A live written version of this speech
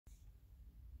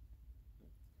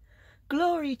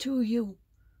Glory to you,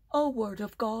 O Word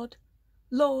of God,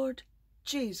 Lord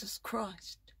Jesus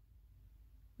Christ.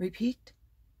 Repeat.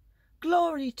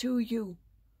 Glory to you,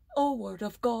 O Word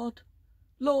of God,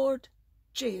 Lord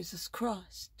Jesus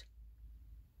Christ.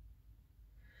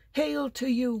 Hail to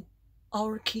you,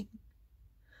 our King,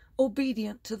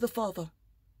 obedient to the Father.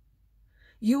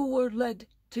 You were led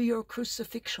to your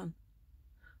crucifixion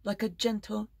like a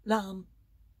gentle lamb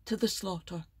to the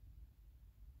slaughter.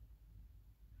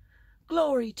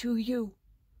 Glory to you,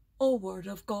 O Word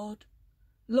of God,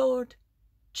 Lord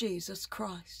Jesus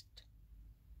Christ.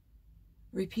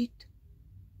 Repeat.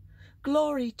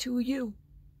 Glory to you,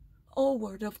 O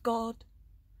Word of God,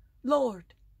 Lord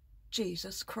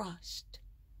Jesus Christ.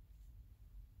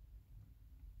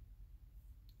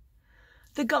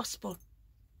 The Gospel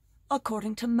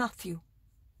according to Matthew.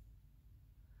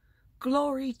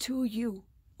 Glory to you,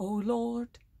 O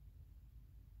Lord.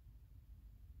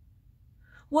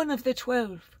 One of the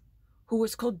 12, who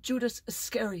was called Judas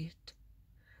Iscariot,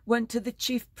 went to the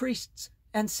chief priests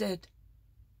and said,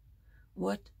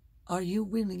 "What are you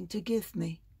willing to give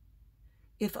me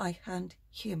if I hand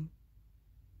him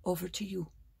over to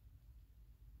you?"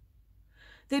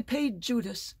 They paid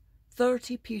Judas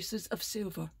 30 pieces of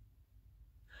silver,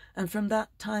 and from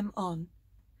that time on,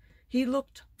 he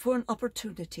looked for an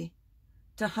opportunity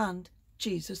to hand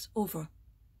Jesus over.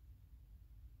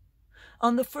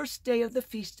 On the first day of the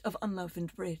Feast of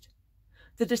Unleavened Bread,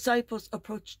 the disciples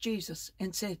approached Jesus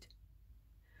and said,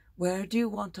 "Where do you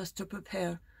want us to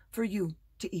prepare for you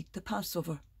to eat the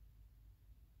Passover?"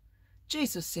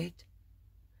 Jesus said,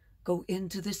 "Go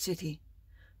into the city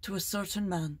to a certain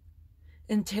man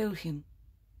and tell him,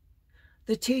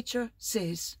 'The teacher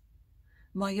says,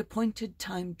 my appointed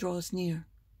time draws near.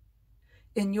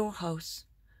 In your house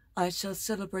I shall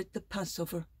celebrate the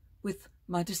Passover with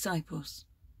my disciples.'"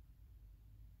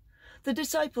 The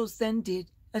disciples then did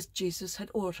as Jesus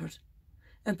had ordered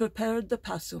and prepared the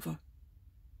Passover.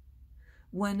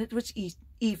 When it was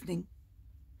evening,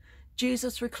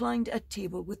 Jesus reclined at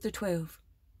table with the 12,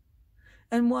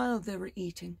 and while they were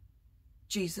eating,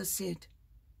 Jesus said,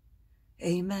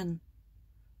 "Amen,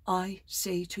 I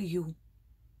say to you,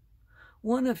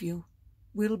 one of you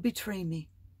will betray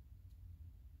me."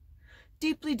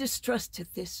 Deeply distressed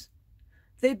at this,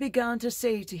 they began to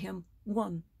say to him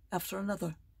one after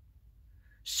another,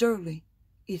 "Surely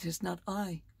it is not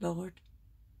I, Lord."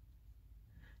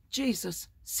 Jesus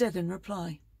said in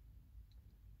reply,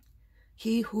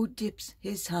 "He who dips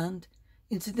his hand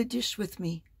into the dish with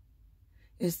me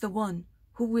is the one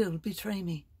who will betray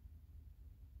me.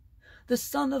 The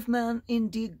Son of Man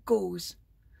indeed goes,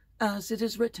 as it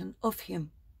is written of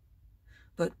him,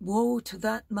 but woe to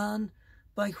that man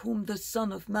by whom the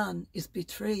Son of Man is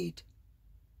betrayed.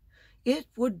 It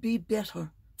would be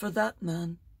better for that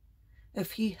man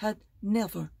if he had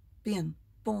never been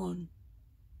born."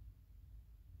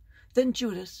 Then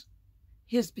Judas,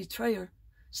 his betrayer,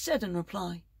 said in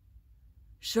reply,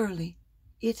 "Surely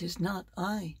it is not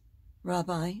I,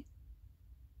 Rabbi."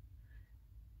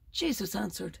 Jesus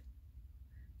answered,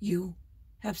 "You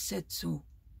have said so."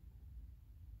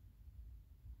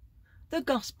 The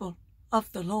Gospel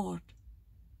of the Lord.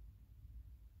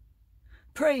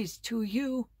 Praise to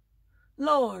you,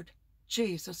 Lord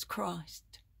Jesus Christ.